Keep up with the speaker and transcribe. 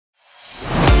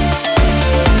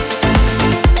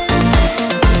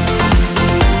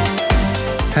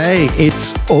Hey,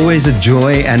 it's always a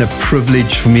joy and a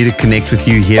privilege for me to connect with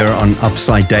you here on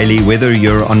Upside Daily, whether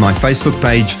you're on my Facebook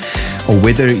page or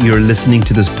whether you're listening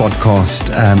to this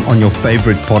podcast on your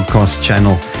favorite podcast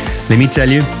channel. Let me tell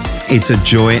you, it's a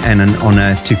joy and an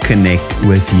honor to connect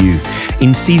with you.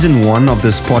 In season 1 of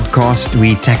this podcast,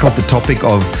 we tackled the topic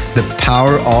of the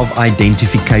power of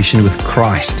identification with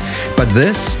Christ. But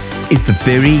this is the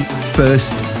very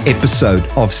first episode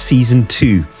of season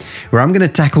 2, where I'm going to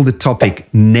tackle the topic,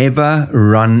 never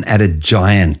run at a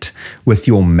giant with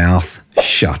your mouth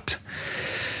shut.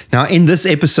 Now, in this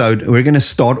episode, we're going to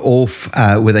start off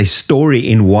with a story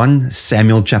in 1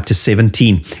 Samuel chapter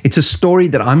 17. It's a story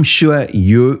that I'm sure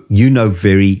you know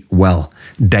very well.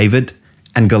 David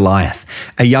and Goliath,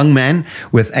 a young man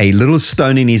with a little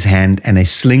stone in his hand and a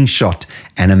slingshot,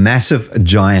 and a massive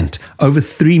giant, over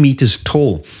 3 meters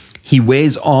tall. He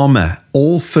wears armor,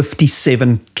 all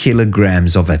 57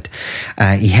 kilograms of it.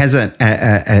 He has a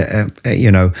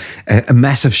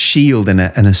massive shield and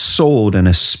a sword and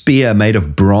a spear made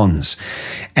of bronze.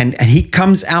 And he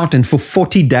comes out, and for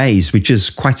 40 days, which is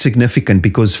quite significant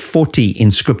because 40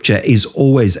 in scripture is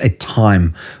always a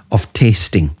time of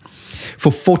testing.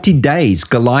 For 40 days,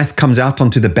 Goliath comes out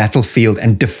onto the battlefield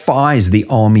and defies the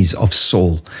armies of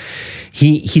Saul.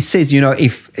 He says,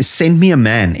 send me a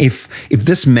man. If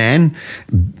this man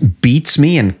beats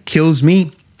me and kills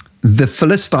me, the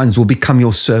Philistines will become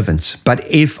your servants. But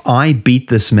if I beat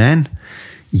this man,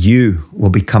 you will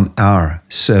become our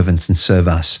servants and serve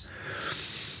us.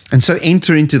 And so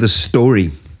enter into the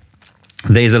story.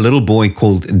 There's a little boy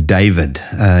called David,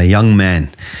 a young man.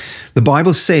 The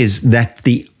Bible says that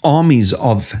the armies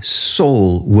of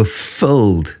Saul were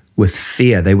filled with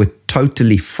fear. They were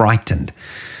totally frightened.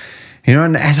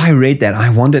 And as I read that, I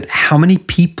wondered how many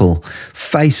people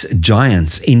face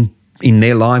giants in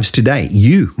their lives today.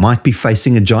 You might be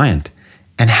facing a giant.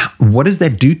 And what does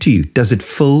that do to you? Does it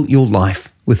fill your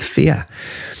life with fear?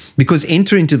 Because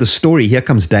enter into the story, here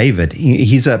comes David.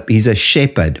 He's a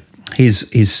shepherd.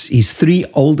 His 3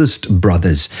 oldest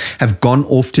brothers have gone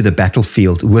off to the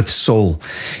battlefield with Saul,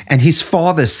 and his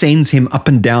father sends him up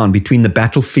and down between the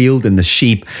battlefield and the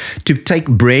sheep to take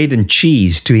bread and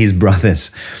cheese to his brothers.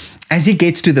 As he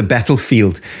gets to the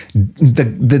battlefield,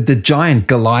 the giant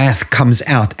Goliath comes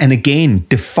out and again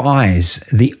defies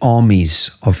the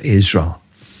armies of Israel.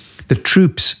 The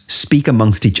troops speak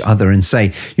amongst each other and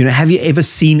say, have you ever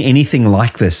seen anything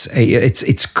like this?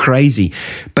 It's crazy.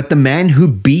 But the man who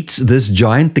beats this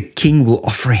giant, the king will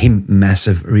offer him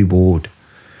massive reward.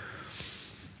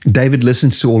 David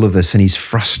listens to all of this and he's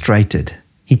frustrated.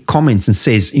 He comments and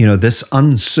says, this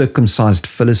uncircumcised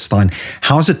Philistine,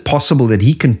 how is it possible that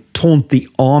he can taunt the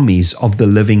armies of the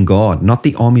living God, not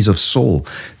the armies of Saul,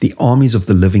 the armies of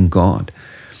the living God?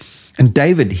 And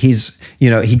David,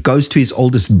 he goes to his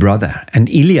oldest brother, and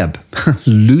Eliab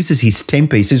loses his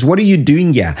temper. He says, what are you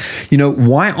doing here?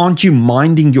 Why aren't you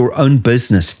minding your own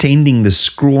business, tending the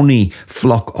scrawny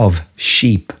flock of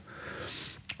sheep?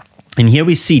 And here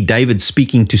we see David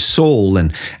speaking to Saul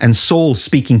and Saul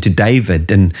speaking to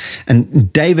David.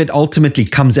 And David ultimately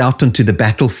comes out onto the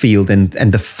battlefield and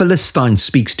the Philistine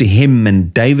speaks to him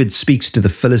and David speaks to the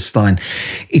Philistine.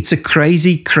 It's a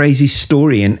crazy, crazy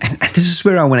story. And this is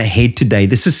where I want to head today.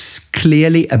 This is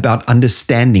clearly about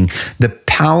understanding the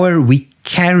power we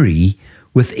carry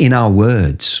within our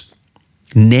words.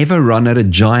 Never run at a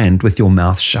giant with your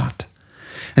mouth shut.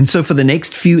 And so for the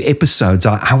next few episodes,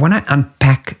 I want to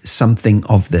unpack something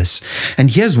of this.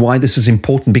 And here's why this is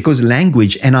important, because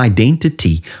language and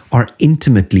identity are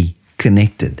intimately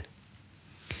connected.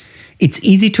 It's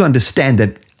easy to understand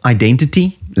that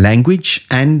identity, language,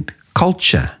 and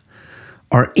culture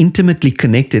are intimately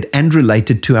connected and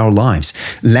related to our lives.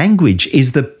 Language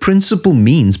is the principal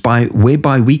means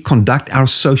whereby we conduct our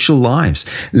social lives.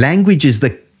 Language is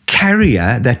the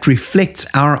carrier that reflects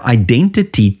our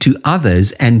identity to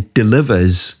others and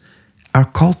delivers our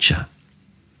culture.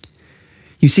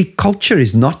 You see, culture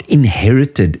is not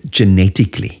inherited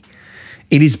genetically.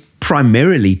 It is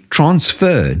primarily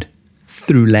transferred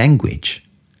through language.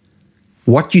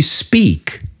 What you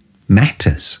speak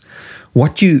matters.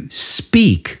 What you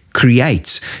speak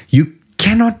creates. You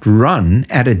cannot run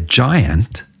at a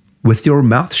giant with your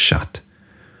mouth shut.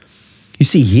 You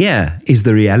see, here is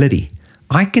the reality.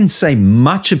 I can say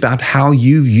much about how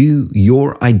you view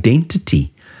your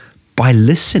identity by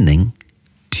listening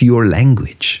to your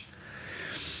language.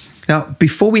 Now,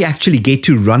 before we actually get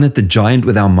to run at the giant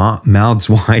with our mouths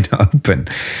wide open,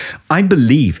 I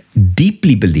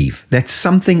deeply believe that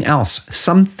something else,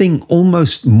 something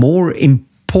almost more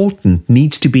important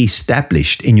needs to be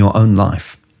established in your own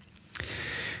life.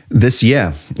 This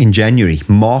year, in January,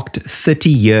 marked 30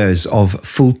 years of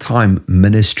full-time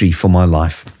ministry for my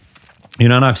life.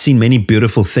 And I've seen many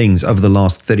beautiful things over the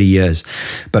last 30 years,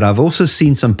 but I've also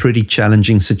seen some pretty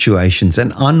challenging situations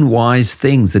and unwise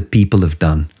things that people have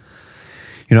done.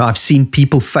 I've seen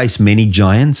people face many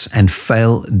giants and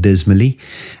fail dismally.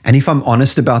 And if I'm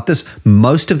honest about this,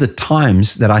 most of the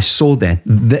times that I saw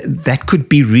that could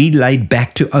be relayed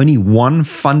back to only one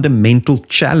fundamental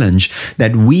challenge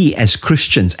that we as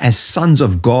Christians, as sons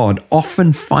of God,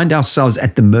 often find ourselves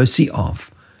at the mercy of.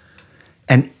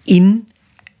 An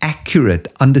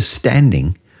inaccurate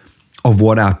understanding of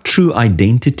what our true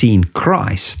identity in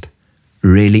Christ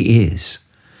really is.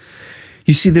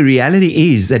 You see, the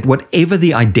reality is that whatever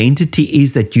the identity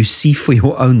is that you see for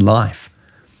your own life,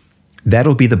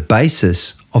 that'll be the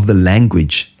basis of the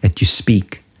language that you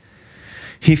speak.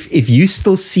 If you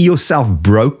still see yourself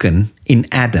broken in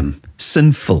Adam,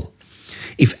 sinful,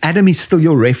 if Adam is still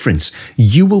your reference,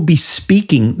 you will be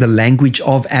speaking the language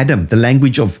of Adam, the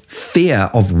language of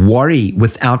fear, of worry,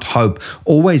 without hope,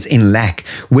 always in lack.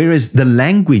 Whereas the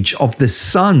language of the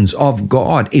sons of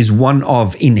God is one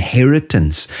of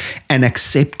inheritance and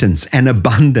acceptance and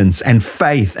abundance and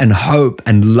faith and hope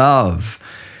and love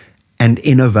and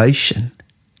innovation.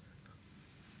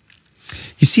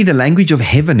 You see, the language of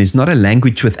heaven is not a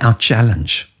language without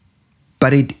challenge,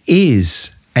 but it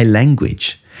is a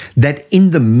language that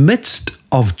in the midst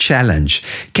of challenge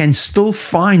can still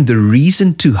find the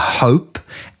reason to hope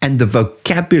and the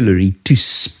vocabulary to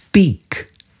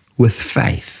speak with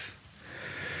faith.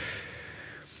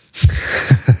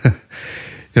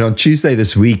 On Tuesday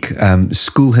this week,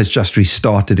 school has just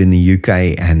restarted in the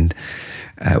UK, and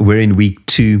we're in week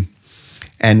 2.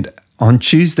 And on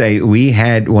Tuesday, we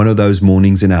had one of those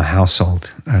mornings in our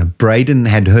household. Braden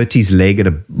had hurt his leg at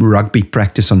a rugby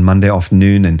practice on Monday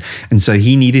afternoon, and so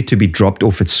he needed to be dropped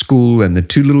off at school, and the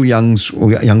two little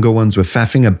younger ones were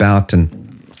faffing about, and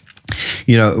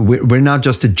we're now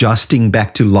just adjusting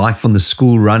back to life on the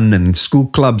school run and school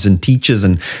clubs and teachers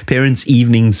and parents'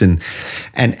 evenings.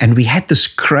 And we had this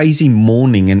crazy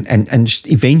morning, and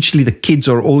eventually the kids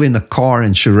are all in the car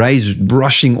and Sheree's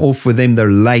rushing off with them.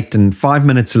 They're late, and 5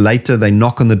 minutes later they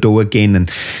knock on the door again,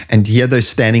 and here they're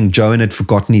standing. Joan had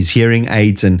forgotten his hearing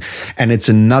aids, and it's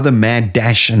another mad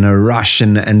dash and a rush,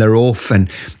 and they're off. And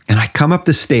I come up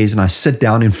the stairs and I sit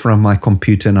down in front of my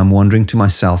computer, and I'm wondering to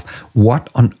myself, what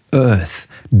on earth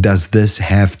does this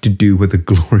have to do with the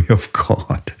glory of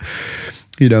God?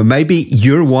 Maybe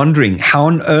you're wondering, how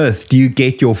on earth do you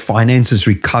get your finances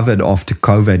recovered after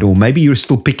COVID? Or maybe you're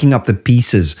still picking up the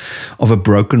pieces of a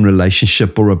broken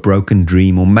relationship or a broken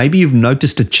dream. Or maybe you've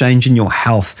noticed a change in your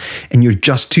health and you're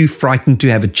just too frightened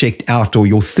to have it checked out. Or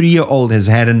your 3-year-old has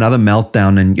had another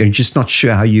meltdown and you're just not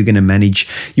sure how you're going to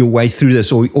manage your way through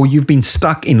this. Or you've been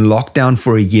stuck in lockdown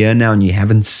for a year now and you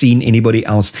haven't seen anybody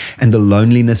else, and the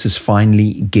loneliness is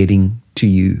finally getting to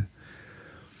you.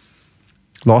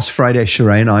 Last Friday,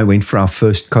 Sheree and I went for our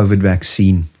first COVID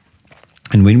vaccine.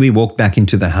 And when we walked back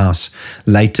into the house,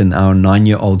 Leighton, our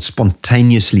 9-year-old,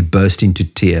 spontaneously burst into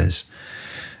tears.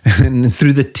 And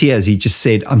through the tears, he just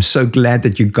said, "I'm so glad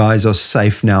that you guys are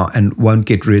safe now and won't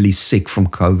get really sick from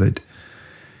COVID."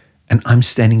 And I'm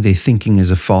standing there thinking, as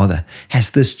a father,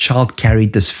 has this child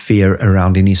carried this fear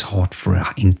around in his heart for an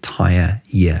entire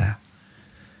year?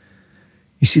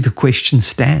 You see, the question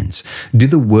stands. Do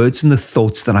the words and the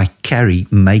thoughts that I carry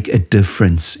make a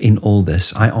difference in all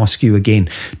this? I ask you again,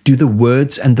 do the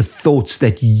words and the thoughts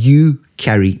that you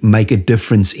carry make a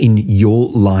difference in your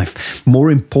life? More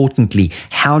importantly,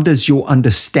 how does your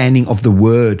understanding of the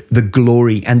word, the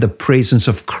glory, and the presence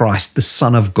of Christ, the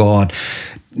Son of God,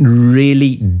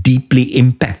 really deeply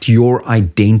impact your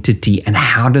identity? And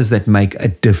how does that make a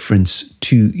difference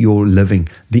to your living?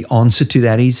 The answer to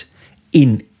that is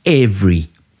in every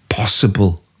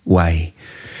possible way.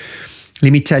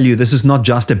 Let me tell you, this is not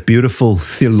just a beautiful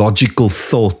theological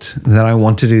thought that I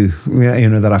wanted to,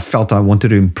 that I felt I wanted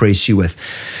to impress you with.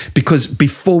 Because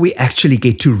before we actually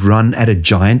get to run at a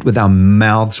giant with our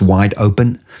mouths wide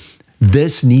open,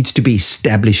 this needs to be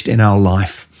established in our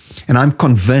life. And I'm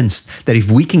convinced that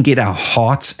if we can get our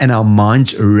hearts and our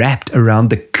minds wrapped around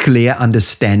the clear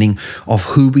understanding of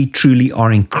who we truly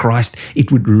are in Christ,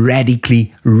 it would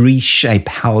radically reshape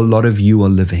how a lot of you are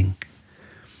living.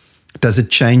 Does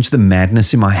it change the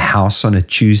madness in my house on a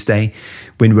Tuesday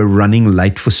when we're running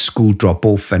late for school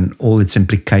drop-off and all its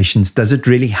implications? Does it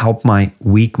really help my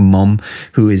weak mom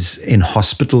who is in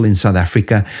hospital in South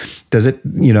Africa? Does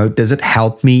it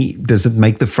help me? Does it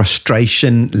make the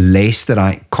frustration less that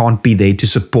I can't be there to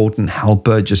support and help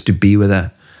her, just to be with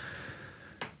her?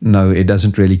 No, it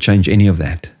doesn't really change any of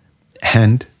that.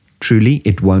 And Truly,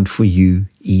 it won't for you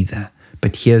either.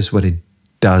 But here's what it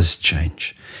does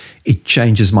change. It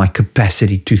changes my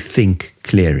capacity to think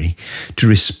clearly, to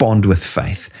respond with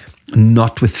faith,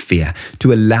 not with fear,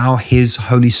 to allow His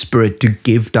Holy Spirit to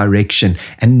give direction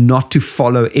and not to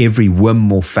follow every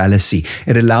whim or fallacy.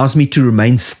 It allows me to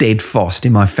remain steadfast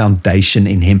in my foundation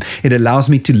in Him. It allows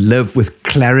me to live with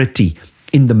clarity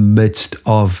in the midst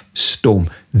of storm.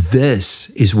 This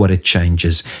is what it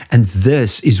changes. And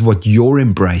this is what your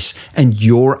embrace and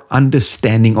your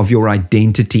understanding of your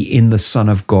identity in the Son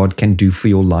of God can do for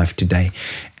your life today.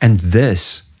 And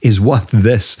this is what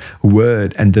this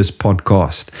word and this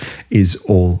podcast is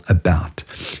all about.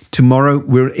 Tomorrow,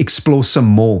 we'll explore some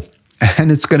more,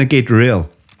 and it's going to get real.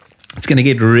 It's going to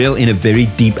get real in a very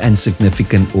deep and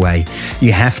significant way.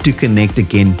 You have to connect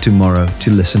again tomorrow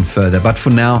to listen further. But for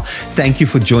now, thank you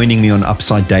for joining me on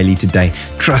Upside Daily today,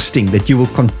 trusting that you will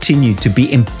continue to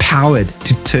be empowered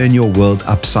to turn your world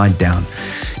upside down.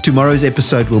 Tomorrow's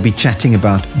episode, we'll be chatting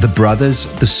about the brothers,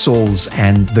 the Sauls,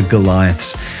 and the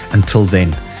Goliaths. Until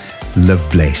then, live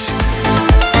blessed.